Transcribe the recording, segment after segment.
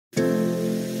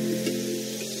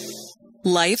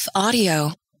Life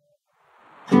Audio.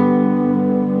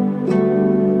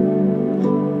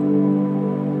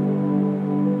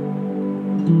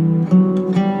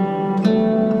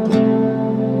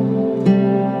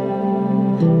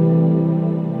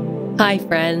 Hi,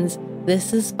 friends.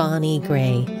 This is Bonnie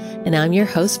Gray, and I'm your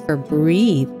host for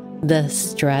Breathe, the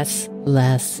Stress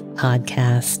Less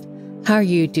podcast. How are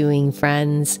you doing,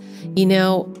 friends? You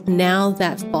know, now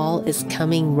that fall is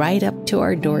coming right up to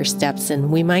our doorsteps,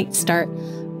 and we might start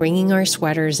bringing our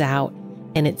sweaters out,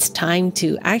 and it's time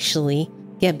to actually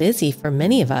get busy for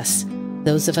many of us.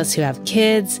 Those of us who have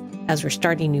kids, as we're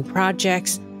starting new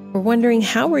projects, we're wondering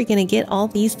how we're going to get all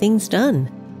these things done.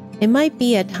 It might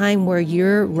be a time where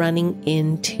you're running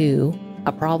into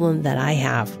a problem that I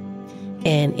have,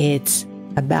 and it's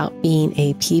about being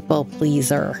a people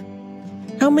pleaser.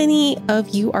 How many of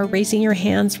you are raising your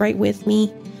hands right with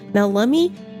me? Now, let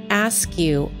me ask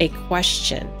you a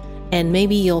question, and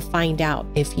maybe you'll find out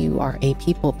if you are a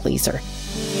people pleaser.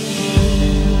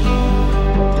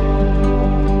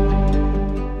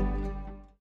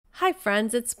 Hi,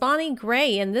 friends. It's Bonnie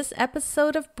Gray, and this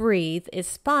episode of Breathe is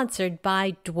sponsored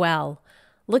by Dwell.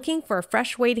 Looking for a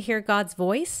fresh way to hear God's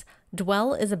voice?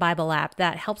 Dwell is a Bible app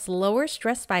that helps lower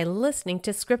stress by listening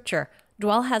to Scripture.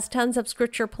 Dwell has tons of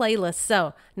Scripture playlists,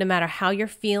 so no matter how you're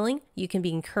feeling, you can be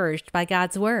encouraged by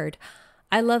God's Word.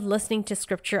 I love listening to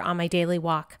Scripture on my daily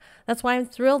walk. That's why I'm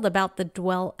thrilled about the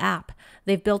Dwell app.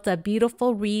 They've built a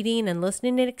beautiful reading and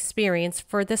listening experience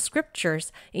for the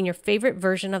Scriptures in your favorite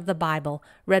version of the Bible,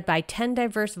 read by 10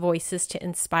 diverse voices to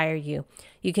inspire you.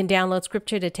 You can download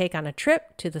Scripture to take on a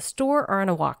trip, to the store, or on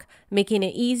a walk, making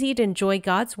it easy to enjoy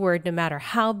God's Word no matter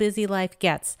how busy life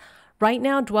gets. Right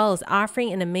now, Dwell is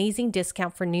offering an amazing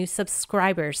discount for new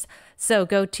subscribers. So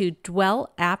go to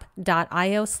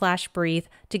dwellapp.io/breathe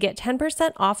to get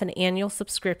 10% off an annual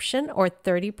subscription or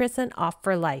 30% off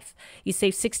for life. You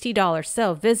save $60.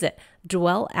 So visit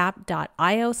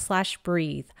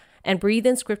dwellapp.io/breathe and breathe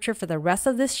in Scripture for the rest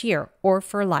of this year or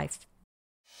for life.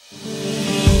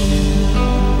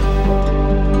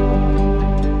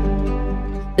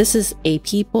 This is a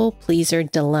people pleaser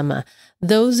dilemma.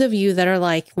 Those of you that are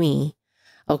like me,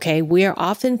 okay, we are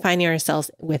often finding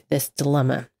ourselves with this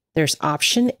dilemma. There's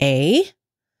option A,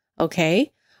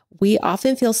 okay? We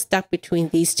often feel stuck between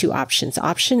these two options.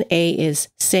 Option A is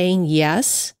saying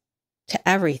yes to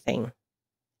everything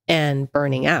and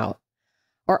burning out.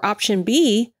 Or option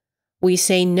B, we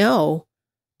say no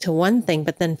to one thing,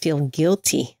 but then feel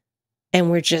guilty. And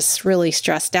we're just really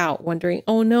stressed out, wondering,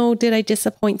 oh no, did I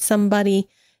disappoint somebody?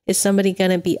 Is somebody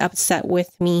going to be upset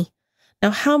with me? Now,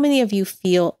 how many of you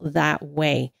feel that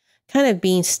way, kind of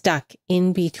being stuck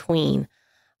in between?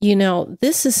 You know,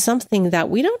 this is something that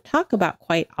we don't talk about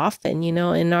quite often, you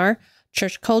know, in our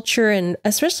church culture, and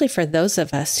especially for those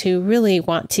of us who really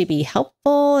want to be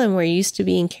helpful and we're used to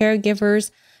being caregivers.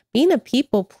 Being a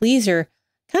people pleaser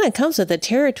kind of comes with the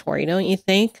territory, don't you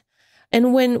think?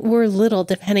 And when we're little,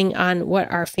 depending on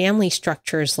what our family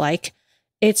structure is like,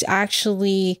 it's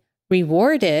actually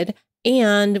rewarded.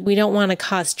 And we don't want to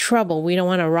cause trouble. We don't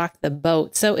want to rock the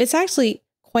boat. So it's actually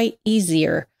quite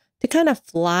easier to kind of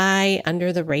fly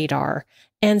under the radar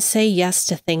and say yes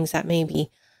to things that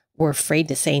maybe we're afraid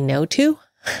to say no to,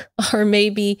 or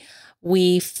maybe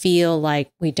we feel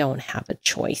like we don't have a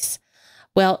choice.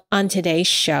 Well, on today's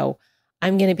show,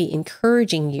 I'm going to be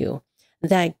encouraging you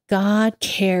that God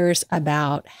cares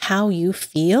about how you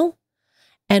feel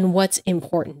and what's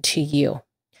important to you.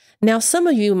 Now, some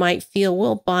of you might feel,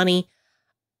 well, Bonnie,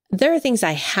 there are things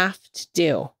I have to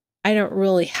do. I don't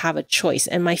really have a choice,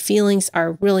 and my feelings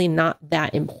are really not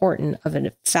that important of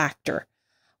a factor.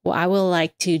 Well, I would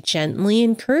like to gently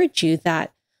encourage you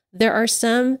that there are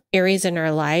some areas in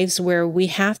our lives where we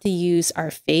have to use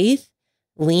our faith,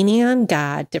 leaning on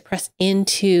God to press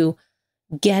into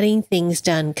getting things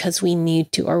done because we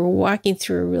need to, or we're walking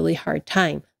through a really hard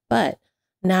time. But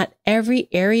not every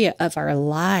area of our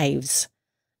lives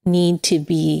need to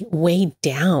be weighed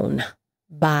down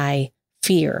by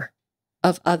fear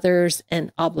of others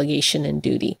and obligation and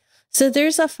duty. So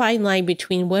there's a fine line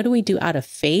between what do we do out of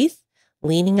faith,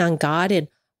 leaning on God, and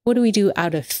what do we do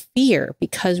out of fear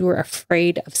because we're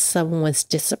afraid of someone's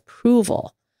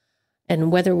disapproval,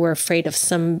 and whether we're afraid of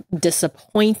some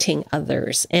disappointing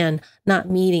others and not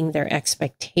meeting their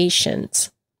expectations.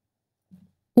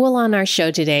 Well, on our show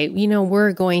today, you know,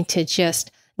 we're going to just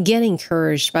get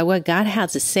encouraged by what God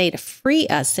has to say to free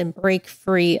us and break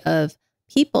free of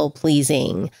people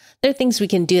pleasing. There are things we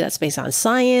can do that's based on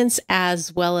science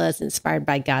as well as inspired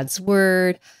by God's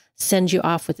word, send you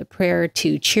off with a prayer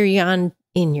to cheer you on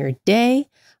in your day,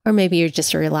 or maybe you're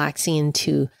just relaxing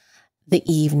into the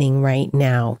evening right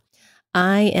now.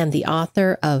 I am the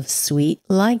author of Sweet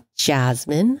Like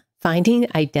Jasmine, Finding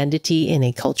Identity in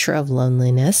a Culture of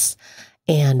Loneliness,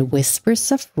 and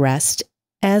Whispers of Rest,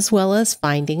 as well as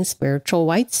Finding Spiritual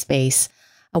White Space.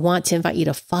 I want to invite you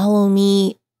to follow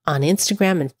me on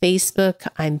Instagram and Facebook.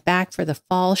 I'm back for the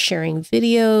fall, sharing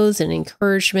videos and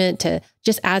encouragement to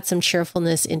just add some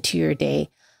cheerfulness into your day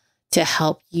to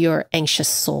help your anxious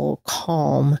soul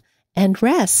calm and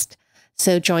rest.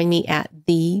 So join me at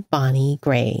The Bonnie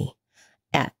Gray,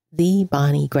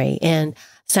 and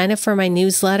sign up for my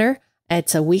newsletter.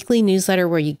 It's a weekly newsletter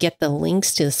where you get the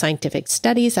links to the scientific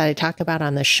studies that I talk about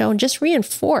on the show and just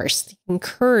reinforce the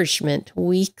encouragement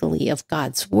weekly of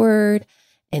God's word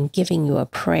and giving you a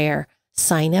prayer.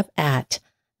 Sign up at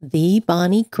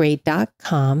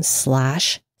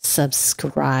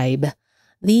thebonniegray.com/subscribe.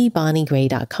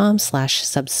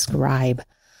 thebonniegray.com/subscribe.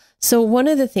 So one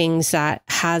of the things that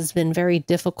has been very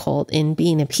difficult in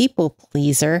being a people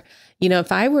pleaser,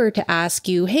 if I were to ask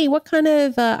you, hey, what kind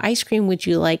of ice cream would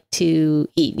you like to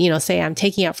eat? Say I'm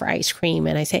taking out for ice cream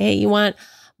and I say, hey, you want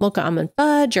mocha almond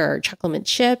fudge or chocolate mint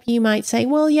chip? You might say,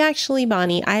 well, yeah, actually,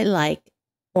 Bonnie, I like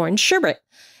orange sherbet.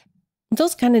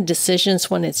 Those kind of decisions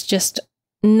when it's just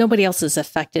nobody else is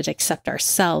affected except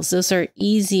ourselves, those are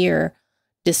easier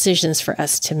decisions for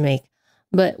us to make.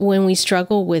 But when we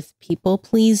struggle with people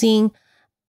pleasing,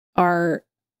 our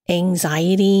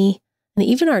anxiety and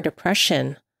even our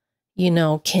depression,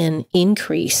 can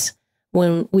increase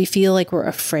when we feel like we're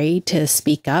afraid to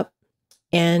speak up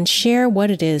and share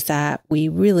what it is that we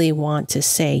really want to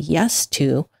say yes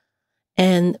to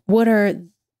and what are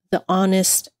the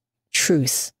honest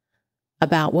truths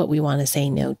about what we want to say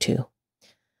no to.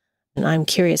 And I'm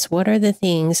curious, what are the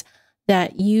things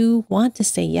that you want to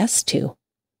say yes to,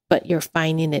 but you're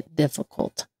finding it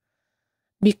difficult?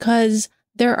 Because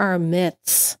there are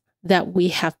myths that we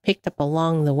have picked up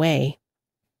along the way,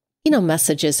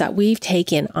 messages that we've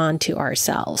taken onto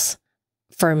ourselves.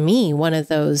 For me, one of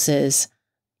those is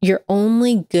you're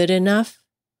only good enough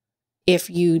if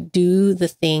you do the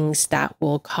things that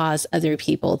will cause other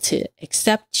people to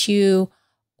accept you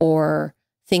or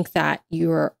think that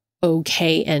you're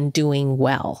okay and doing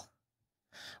well.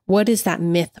 What is that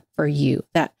myth for you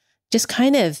that just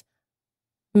kind of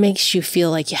makes you feel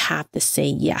like you have to say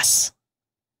yes?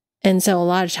 And so a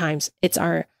lot of times it's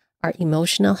our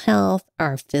emotional health,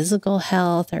 our physical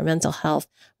health, our mental health.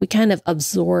 We kind of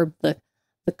absorb the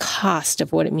cost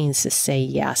of what it means to say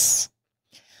yes.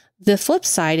 The flip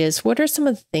side is, what are some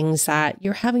of the things that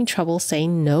you're having trouble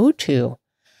saying no to?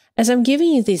 As I'm giving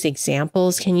you these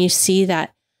examples, can you see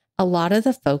that a lot of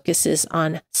the focus is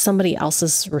on somebody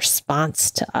else's response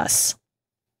to us?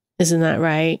 Isn't that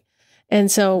right?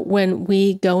 And so when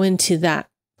we go into that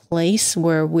place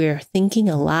where we're thinking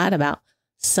a lot about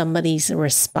somebody's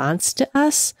response to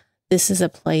us, this is a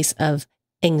place of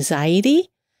anxiety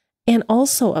and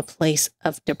also a place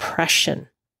of depression,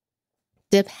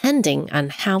 depending on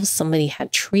how somebody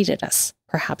had treated us,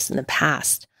 perhaps in the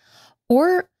past.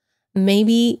 Or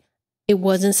maybe it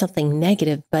wasn't something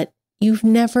negative, but you've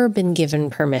never been given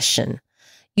permission.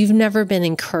 You've never been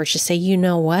encouraged to say, you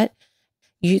know what?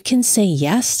 You can say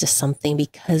yes to something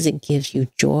because it gives you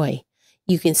joy.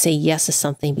 You can say yes to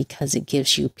something because it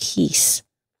gives you peace.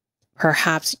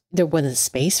 Perhaps there wasn't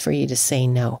space for you to say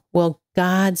no. Well,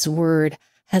 God's word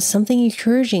has something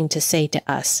encouraging to say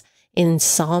to us. In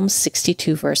Psalm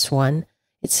 62, verse 1,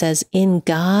 it says, "In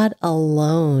God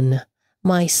alone,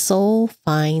 my soul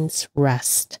finds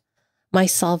rest. My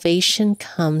salvation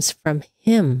comes from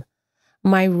him.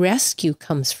 My rescue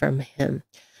comes from him."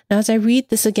 Now, as I read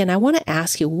this again, I want to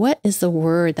ask you, what is the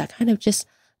word that kind of just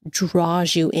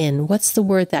draws you in? What's the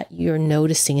word that you're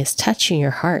noticing is touching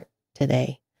your heart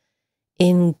today?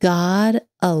 In God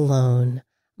alone,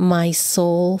 my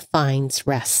soul finds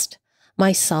rest.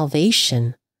 My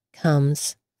salvation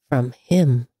comes from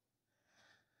him.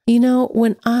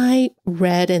 When I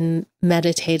read and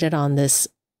meditated on this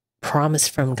promise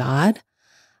from God,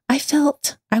 I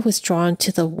felt I was drawn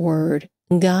to the word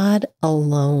God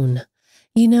alone.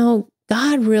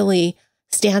 God really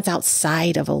stands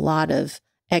outside of a lot of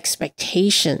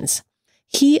expectations.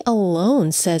 He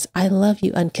alone says, I love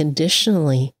you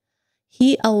unconditionally.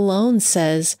 He alone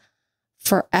says,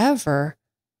 forever,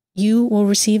 you will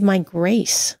receive my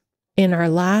grace. In our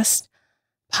last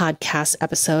podcast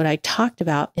episode, I talked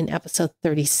about in episode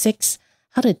 36,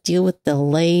 how to deal with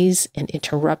delays and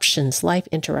interruptions, life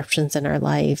interruptions in our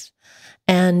life.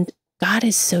 And God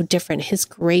is so different. His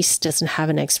grace doesn't have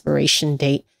an expiration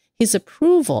date. His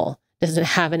approval doesn't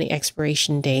have any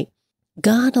expiration date.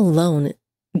 God alone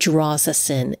draws us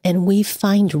in and we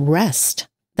find rest.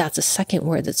 That's a second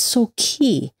word that's so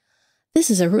key, this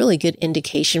is a really good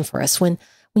indication for us. When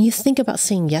you think about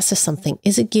saying yes to something,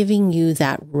 is it giving you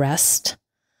that rest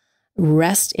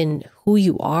in who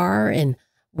you are and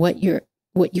what you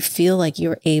feel like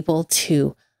you're able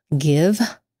to give?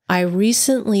 I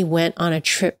recently went on a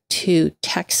trip to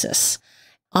Texas,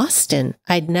 Austin.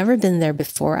 I'd never been there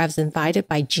before. I was invited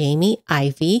by Jamie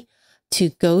Ivey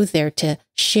to go there to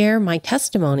share my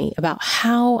testimony about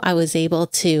how I was able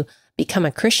to become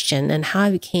a Christian and how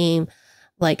I became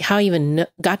how I even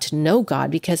got to know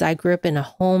God, because I grew up in a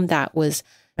home that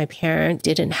my parent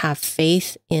didn't have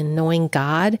faith in knowing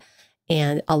God.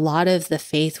 And a lot of the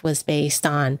faith was based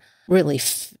on really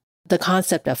the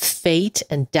concept of fate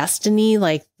and destiny,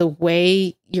 like the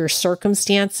way your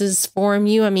circumstances form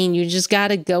you. I mean, you just got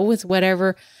to go with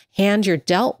whatever hand you're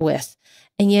dealt with.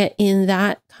 And yet in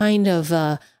that kind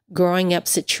of growing up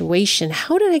situation,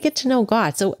 how did I get to know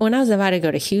God? So when I was invited to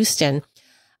go to Houston,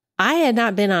 I had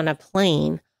not been on a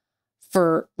plane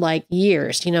for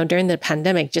years, during the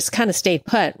pandemic, just kind of stayed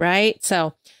put, right?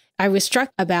 So I was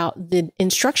struck about the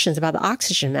instructions about the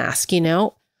oxygen mask.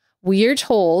 We are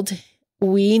told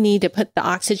we need to put the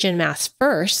oxygen mask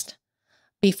first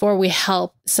before we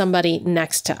help somebody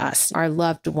next to us, our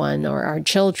loved one or our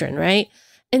children, right?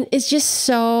 And it's just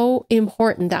so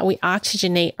important that we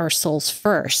oxygenate our souls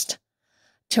first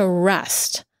to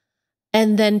rest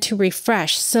and then to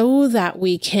refresh so that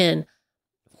we can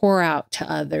pour out to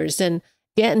others and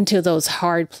get into those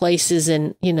hard places.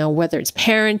 And, whether it's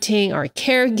parenting or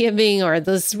caregiving or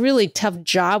this really tough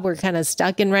job we're kind of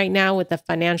stuck in right now with the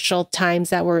financial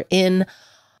times that we're in,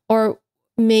 or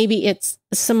maybe it's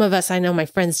some of us, I know my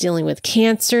friend's dealing with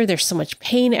cancer. There's so much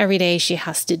pain every day she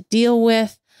has to deal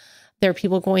with. There are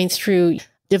people going through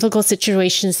difficult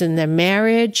situations in their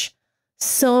marriage,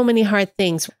 so many hard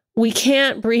things. We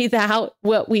can't breathe out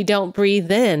what we don't breathe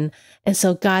in. And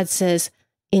so God says,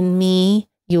 in me,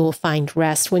 you will find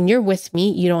rest. When you're with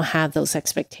me, you don't have those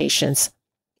expectations.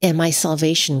 And my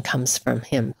salvation comes from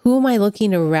him. Who am I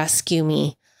looking to rescue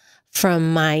me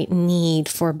from my need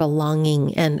for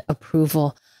belonging and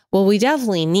approval? Well, we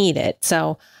definitely need it.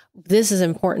 So this is an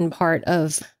important part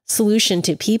of solution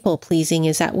to people pleasing,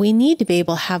 is that we need to be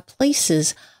able to have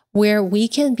places where we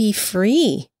can be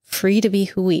free to be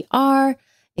who we are.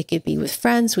 It could be with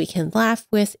friends we can laugh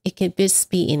with. It could just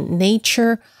be in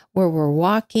nature where we're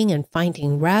walking and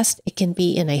finding rest. It can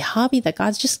be in a hobby that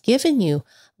God's just given you,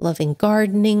 loving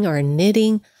gardening or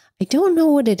knitting. I don't know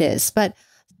what it is, but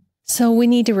so we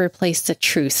need to replace the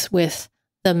truth with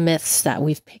the myths that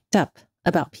we've picked up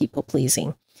about people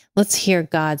pleasing. Let's hear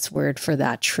God's word for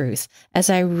that truth. As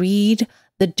I read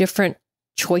the different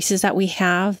choices that we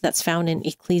have that's found in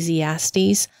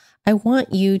Ecclesiastes, I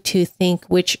want you to think,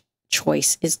 which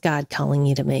choice is God calling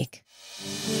you to make?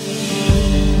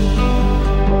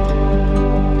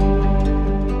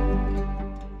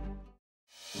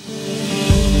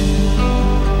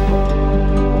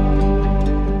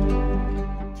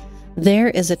 There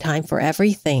is a time for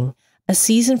everything, a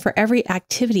season for every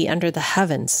activity under the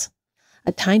heavens,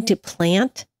 a time to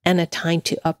plant and a time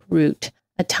to uproot,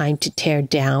 a time to tear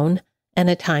down and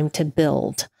a time to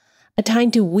build, a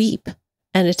time to weep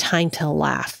and a time to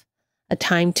laugh, a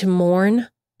time to mourn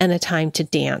and a time to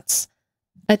dance,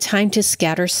 a time to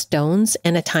scatter stones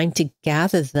and a time to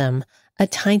gather them, a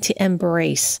time to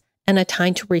embrace and a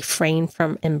time to refrain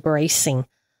from embracing,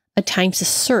 a time to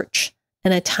search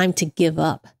and a time to give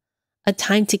up, a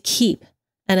time to keep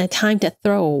and a time to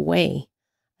throw away,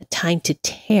 a time to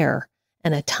tear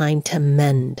and a time to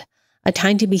mend, a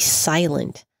time to be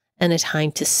silent and a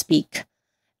time to speak.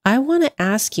 I want to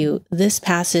ask you this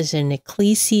passage in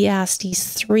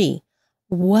Ecclesiastes 3.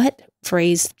 What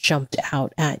phrase jumped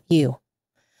out at you?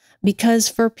 Because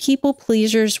for people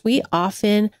pleasers, we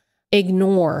often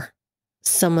ignore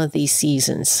some of these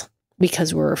seasons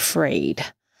because we're afraid.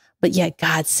 But yet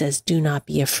God says, do not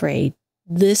be afraid.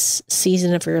 This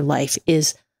season of your life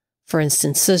is, for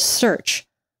instance, a search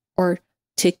or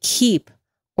to keep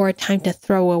or a time to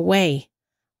throw away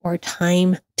or a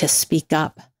time to speak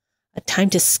up, a time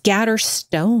to scatter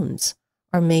stones,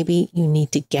 or maybe you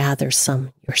need to gather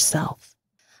some yourself.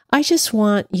 I just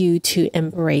want you to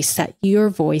embrace that your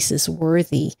voice is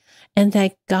worthy and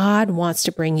that God wants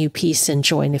to bring you peace and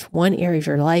joy. And if one area of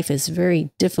your life is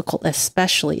very difficult,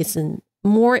 especially, it's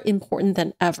more important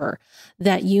than ever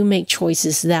that you make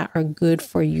choices that are good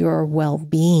for your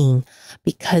well-being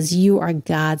because you are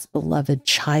God's beloved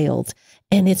child.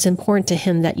 And it's important to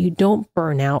him that you don't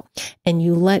burn out and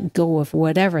you let go of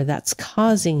whatever that's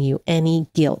causing you any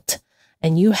guilt.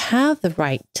 And you have the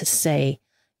right to say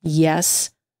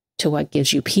yes to what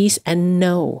gives you peace and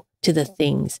no to the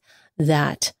things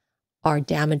that are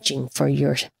damaging for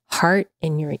your heart,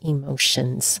 and your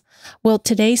emotions. Well,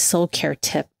 today's soul care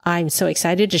tip, I'm so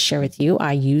excited to share with you.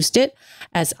 I used it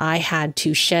as I had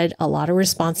to shed a lot of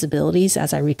responsibilities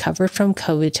as I recovered from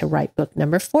COVID to write book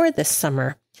number 4 this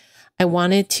summer. I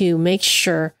wanted to make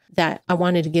sure that I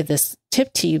wanted to give this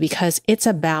tip to you because it's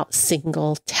about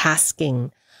single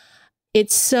tasking.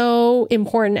 It's so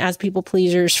important as people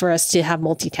pleasers for us to have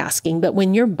multitasking. But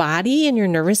when your body and your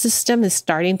nervous system is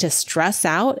starting to stress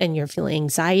out and you're feeling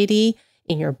anxiety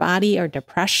in your body or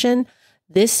depression,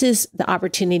 this is the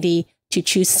opportunity to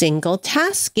choose single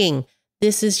tasking.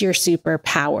 This is your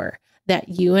superpower that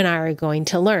you and I are going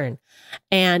to learn.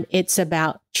 And it's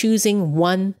about choosing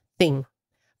one thing.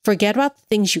 Forget about the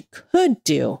things you could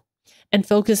do and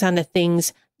focus on the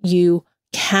things you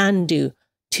can do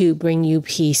to bring you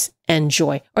peace and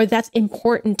joy, or that's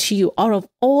important to you. Out of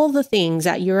all the things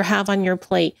that you have on your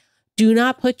plate, do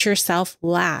not put yourself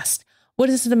last. What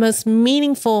is the most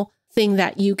meaningful thing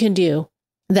that you can do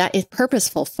that is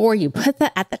purposeful for you? Put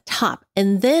that at the top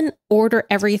and then order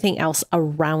everything else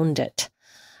around it.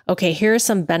 Okay, here are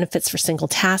some benefits for single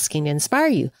tasking to inspire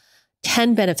you.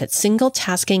 10 benefits. Single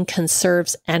tasking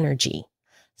conserves energy.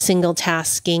 Single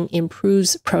tasking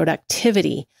improves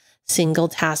productivity. Single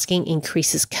tasking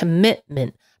increases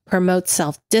commitment, promotes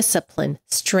self-discipline,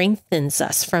 strengthens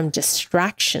us from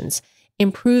distractions,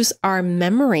 improves our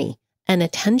memory and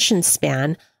attention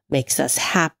span, makes us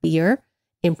happier,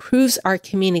 improves our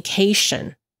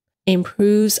communication,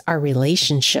 improves our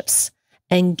relationships,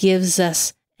 and gives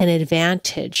us an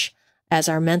advantage as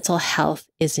our mental health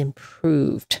is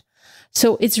improved.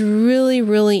 So it's really,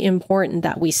 really important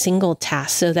that we single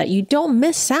task so that you don't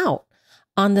miss out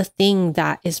on the thing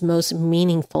that is most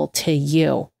meaningful to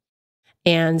you.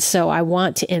 And so I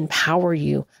want to empower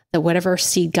you that whatever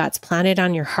seed God's planted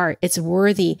on your heart, it's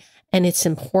worthy and it's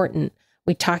important.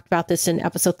 We talked about this in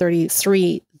episode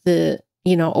 33,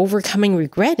 overcoming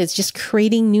regret is just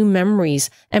creating new memories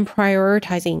and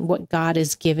prioritizing what God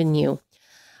has given you.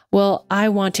 Well, I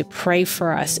want to pray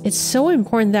for us. It's so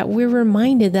important that we're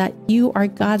reminded that you are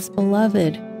God's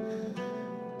beloved.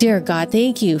 Dear God,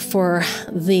 thank you for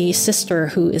the sister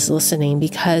who is listening,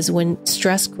 because when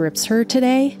stress grips her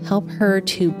today, help her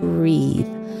to breathe.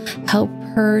 Help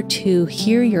her to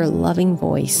hear your loving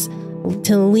voice,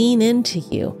 to lean into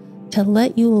you, to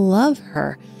let you love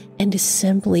her, and to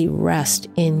simply rest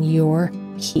in your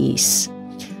peace.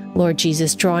 Lord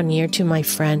Jesus, draw near to my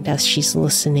friend as she's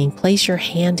listening. Place your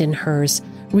hand in hers.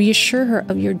 Reassure her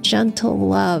of your gentle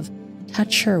love.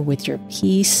 Touch her with your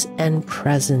peace and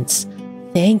presence.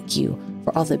 Thank you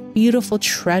for all the beautiful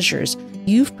treasures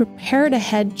you've prepared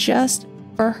ahead just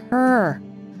for her.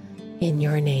 In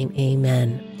your name,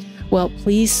 amen. Well,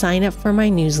 please sign up for my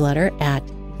newsletter at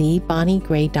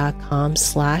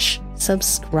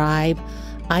thebonniegray.com/subscribe.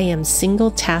 I am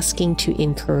single tasking to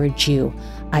encourage you.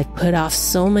 I've put off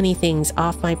so many things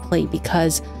off my plate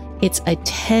because it's a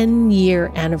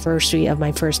 10-year anniversary of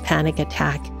my first panic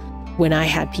attack when I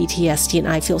had PTSD, and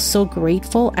I feel so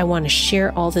grateful. I want to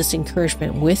share all this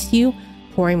encouragement with you,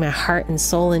 pouring my heart and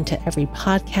soul into every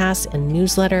podcast and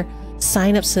newsletter.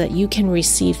 Sign up so that you can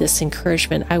receive this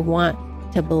encouragement. I want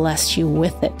to bless you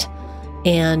with it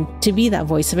and to be that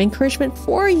voice of encouragement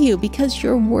for you because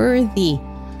you're worthy.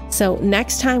 So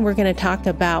next time we're going to talk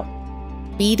about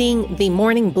beating the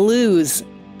morning blues.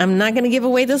 I'm not going to give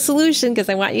away the solution because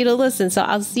I want you to listen. So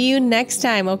I'll see you next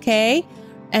time, okay?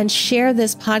 And share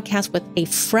this podcast with a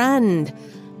friend.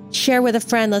 Share with a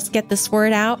friend. Let's get this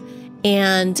word out.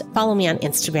 And follow me on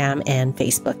Instagram and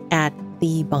Facebook at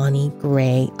The Bonnie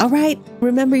Gray. All right.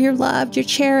 Remember, you're loved. You're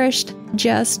cherished.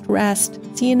 Just rest.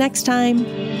 See you next time.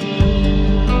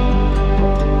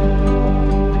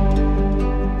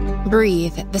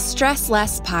 Breathe, the Stress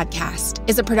Less podcast,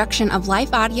 is a production of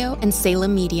Life Audio and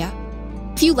Salem Media.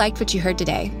 If you liked what you heard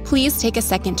today, please take a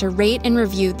second to rate and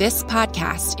review this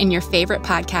podcast in your favorite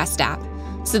podcast app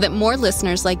so that more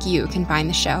listeners like you can find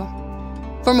the show.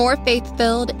 For more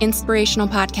faith-filled, inspirational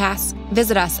podcasts,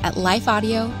 visit us at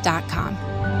lifeaudio.com.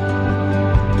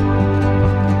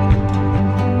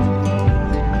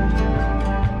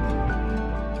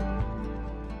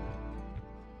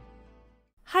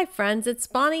 Hi friends, it's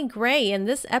Bonnie Gray, and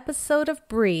this episode of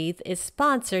Breathe is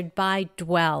sponsored by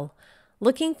Dwell.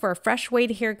 Looking for a fresh way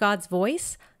to hear God's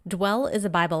voice? Dwell is a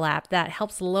Bible app that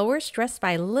helps lower stress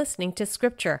by listening to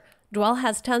scripture. Dwell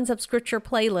has tons of scripture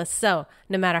playlists, so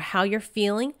no matter how you're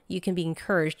feeling, you can be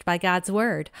encouraged by God's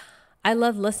word. I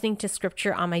love listening to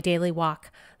scripture on my daily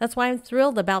walk. That's why I'm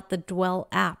thrilled about the Dwell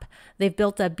app. They've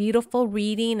built a beautiful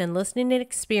reading and listening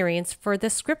experience for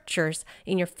the scriptures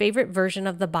in your favorite version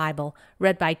of the Bible,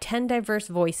 read by 10 diverse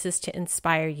voices to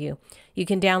inspire you. You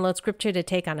can download scripture to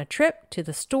take on a trip, to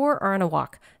the store, or on a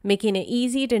walk, making it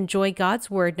easy to enjoy God's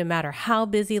word no matter how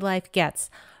busy life gets.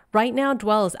 Right now,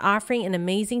 Dwell is offering an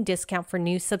amazing discount for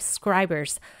new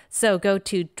subscribers. So go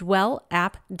to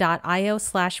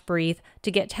dwellapp.io/breathe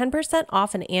to get 10%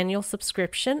 off an annual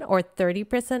subscription or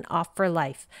 30% off for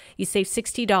life. You save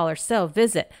 $60. So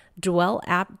visit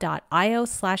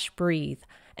dwellapp.io/breathe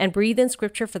and breathe in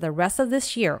scripture for the rest of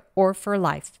this year or for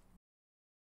life.